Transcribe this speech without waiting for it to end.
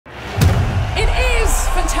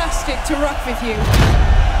fantastic to rock with you.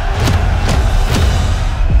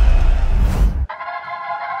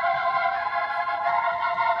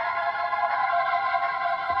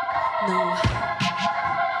 No,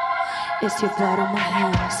 it's your blood on my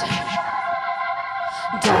hands.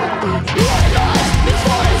 Darkbeat. This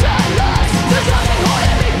one is endless. There's nothing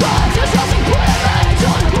holding me back. There's nothing putting me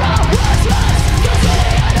on the ground. Restless. The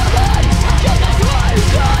city and the bed. Just the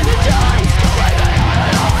place and the time. Leaving on a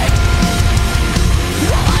line.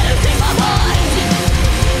 I'm losing my mind.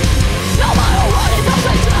 No matter what, it's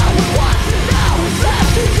upside down. With what now is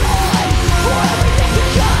left to try. For everything to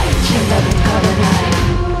change. You're living color night.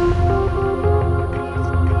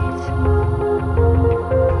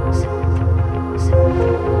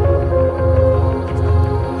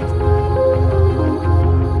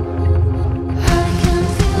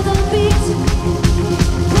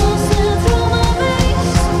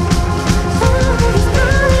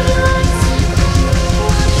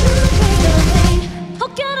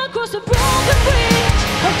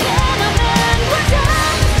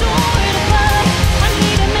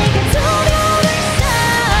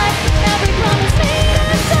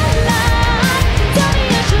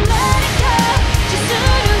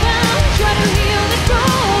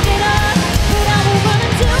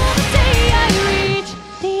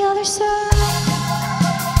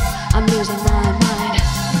 I'm losing my mind.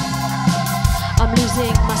 I'm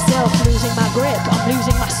losing myself, losing my grip. I'm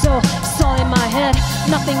losing my soul, it's all in my head.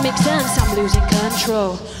 Nothing makes sense, I'm losing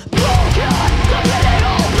control. Broken, completely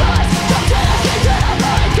hopeless. Don't tell us things that I'm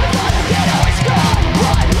right. Cause what I get always gone.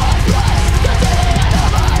 I'm lifeless, the city and the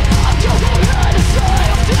mind. I'm just here to say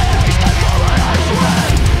I'm finished. That's all what I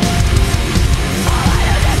swim. I'm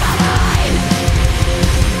losing my mind.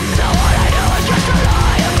 So what I do is just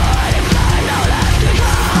rely on burning flame. No left to go.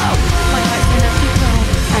 My heart's an empty throne,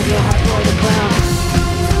 and your heart for the ground.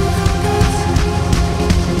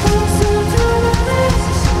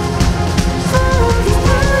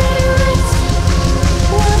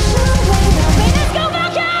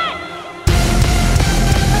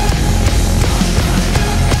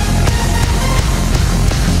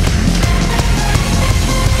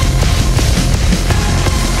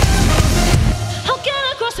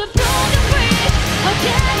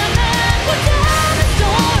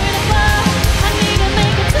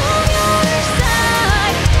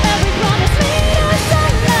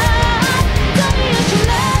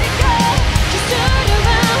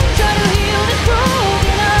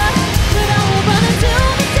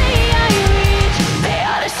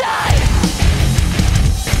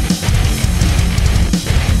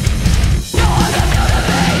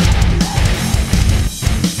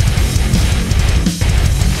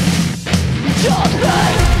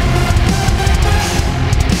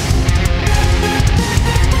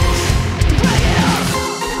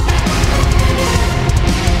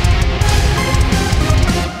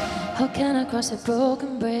 A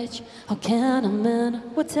broken bridge, how can I mend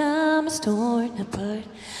what time is torn apart?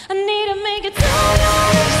 I need to make it to the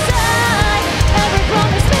other side. Every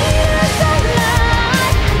promise made is a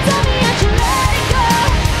lie. Tell me I should let it go.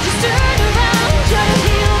 Just turn around, try to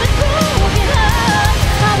heal this broken heart.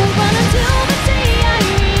 I will run until the day I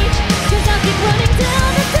reach, cause I keep running till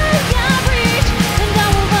the day I reach. And I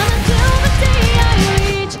will run until the day I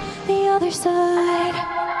reach the other side.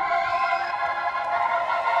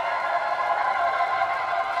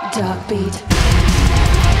 Darkbeat.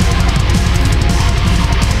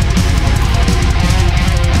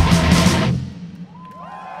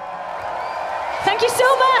 Thank you so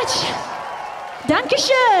much.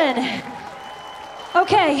 Dankeschön.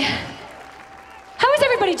 Okay. How is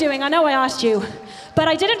everybody doing? I know I asked you, but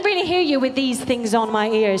I didn't really hear you with these things on my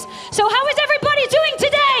ears. So how is everybody doing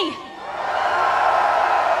today?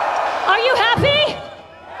 Are you happy?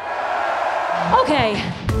 Okay.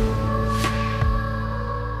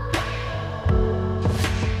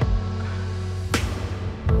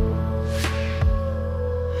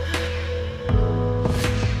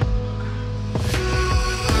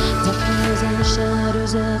 And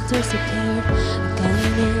shadows have disappeared. A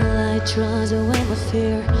guiding light draws away my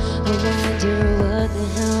fear. I wonder what the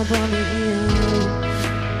hell brought me here.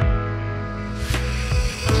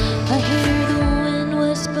 I hear the wind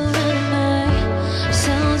whispering in my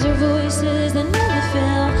sounds or voices that never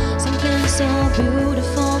fail. Something so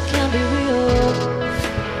beautiful can't be real.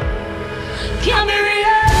 Can't be real.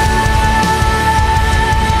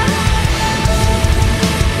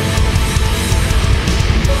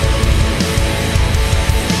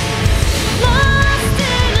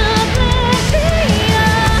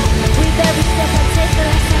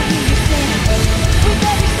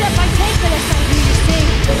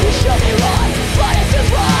 Show me right, but it's just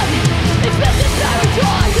wrong. It's business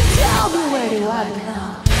territory.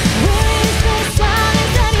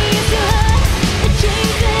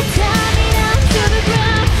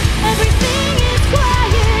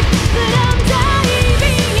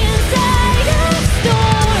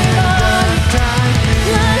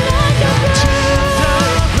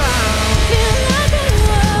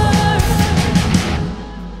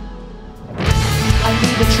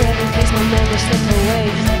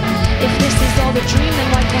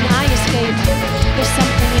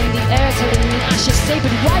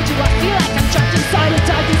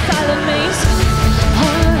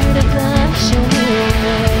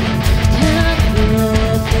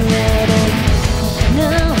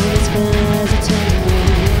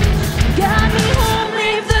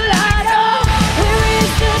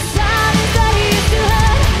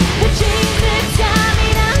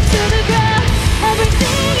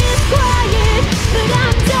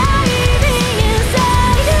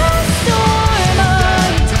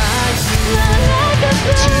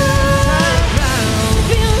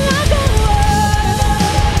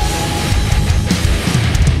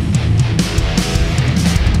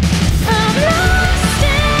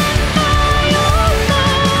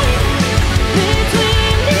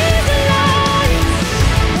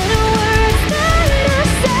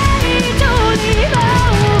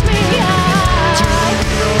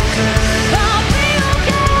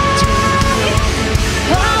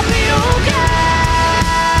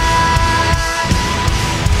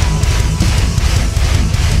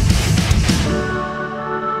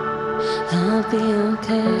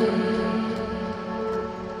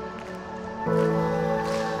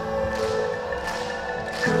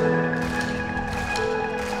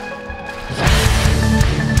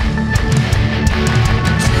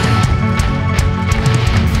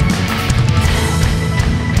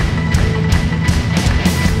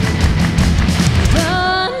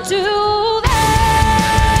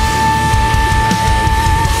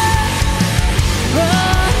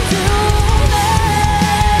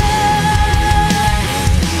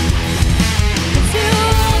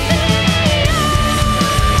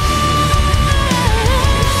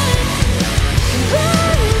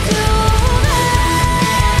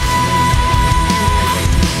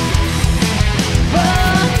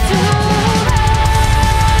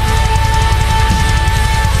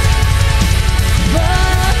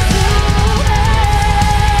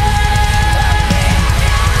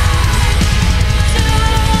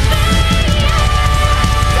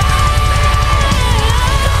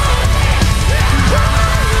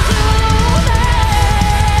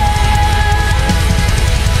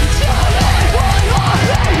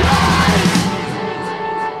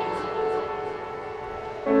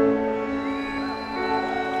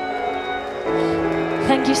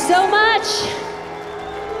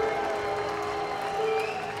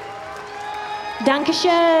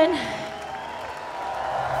 Dankeschön.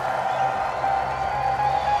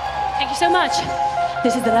 Thank you so much.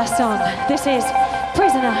 This is the last song. This is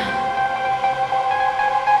Prisoner.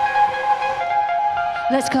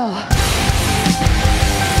 Let's go.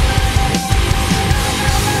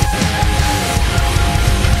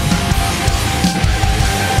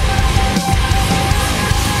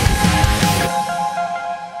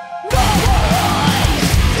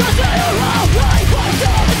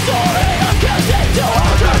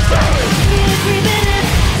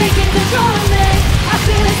 Taking control of me, I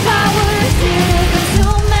feel its power is here to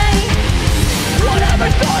consume me. Whatever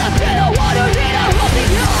thought I've been, I want to need a healthy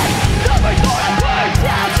life. Never thought I'd burn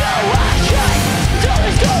down to action. Till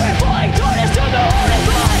the story flying darkness to the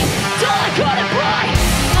horrifying. Till I couldn't break.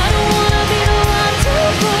 I don't wanna be the one to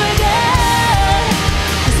forget.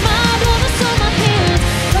 Cause my blood is on my hands.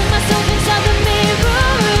 Look myself inside the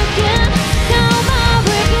mirror again. Now my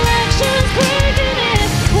reflection's breaking in.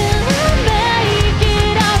 Will I make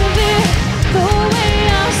it out of here? The way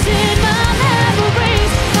I've seen my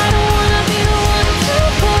memories. I don't wanna be the one to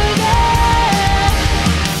forget.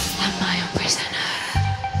 I'm my own prisoner.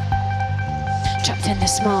 Trapped in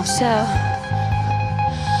this small cell.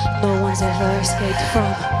 No one's ever escaped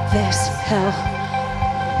from this hell.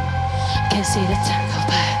 Can't see the tangle,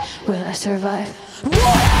 but will I survive?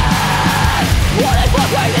 What if my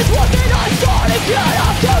brain is working on starting get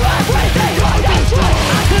after everything I destroy?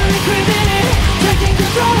 I feel it creeping in, taking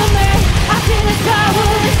control of me. I feel its power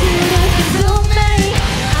is here to consume me.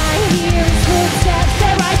 I hear its footsteps,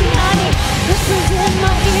 they're right behind me. Whispers in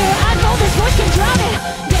my ear, I know this voice can drown it.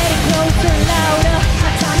 Getting closer, louder,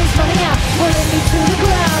 my time is running out. Pulling me to the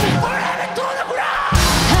ground.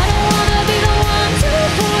 I don't wanna be the one to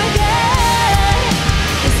forget.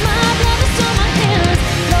 It's my blood that's on my hands.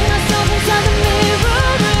 Look myself inside the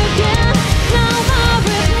mirror again. Now my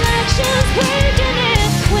reflection's breaking in.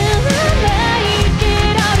 Will I make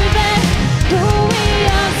it out of bed? The way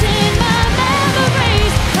I've seen my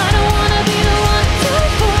memories. I don't wanna be the one to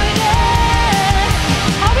forget.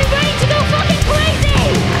 Are we ready to go fucking crazy?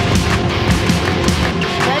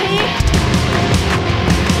 Ready?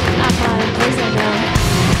 I'm my own prisoner.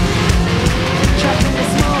 Trapped in this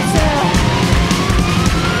small cell.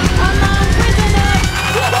 I'm my own prisoner.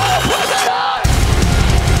 I'm my own prisoner.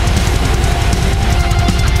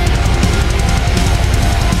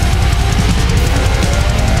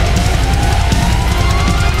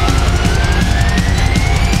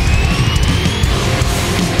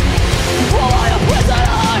 Am I a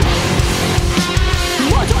prisoner?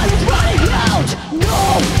 My time is running out. No.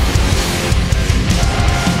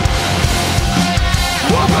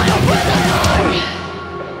 Am I a prisoner?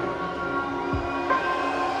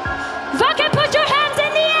 Wacken, put your hands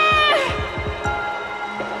in the air!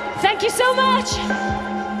 Thank you so much!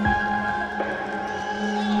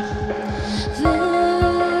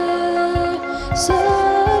 There's a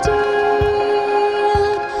deep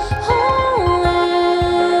hole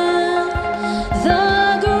in the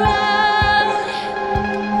ground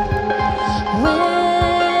where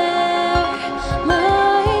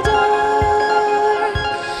my dark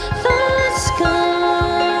thoughts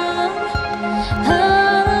come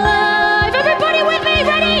alive. Everybody with me,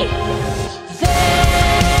 ready? There's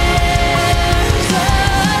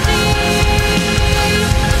a deep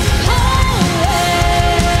hole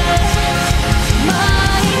in my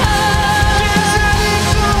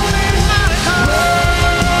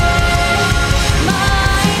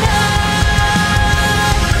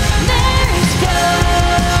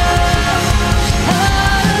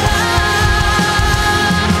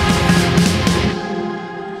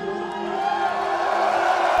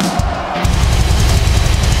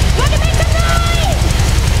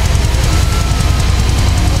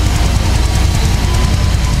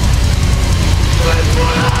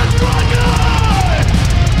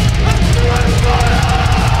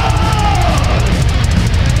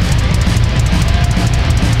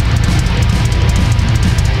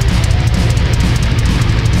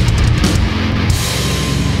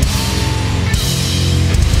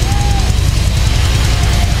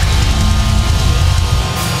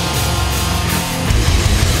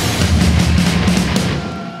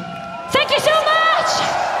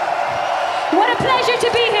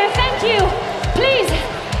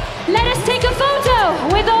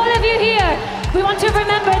We want to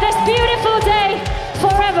remember this beautiful day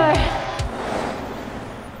forever.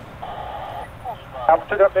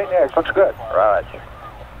 Altitude update next. Looks good. Roger.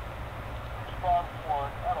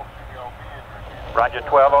 Roger,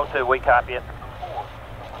 1202, we copy it.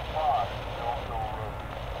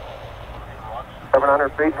 700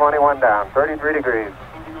 feet, 21 down, 33 degrees.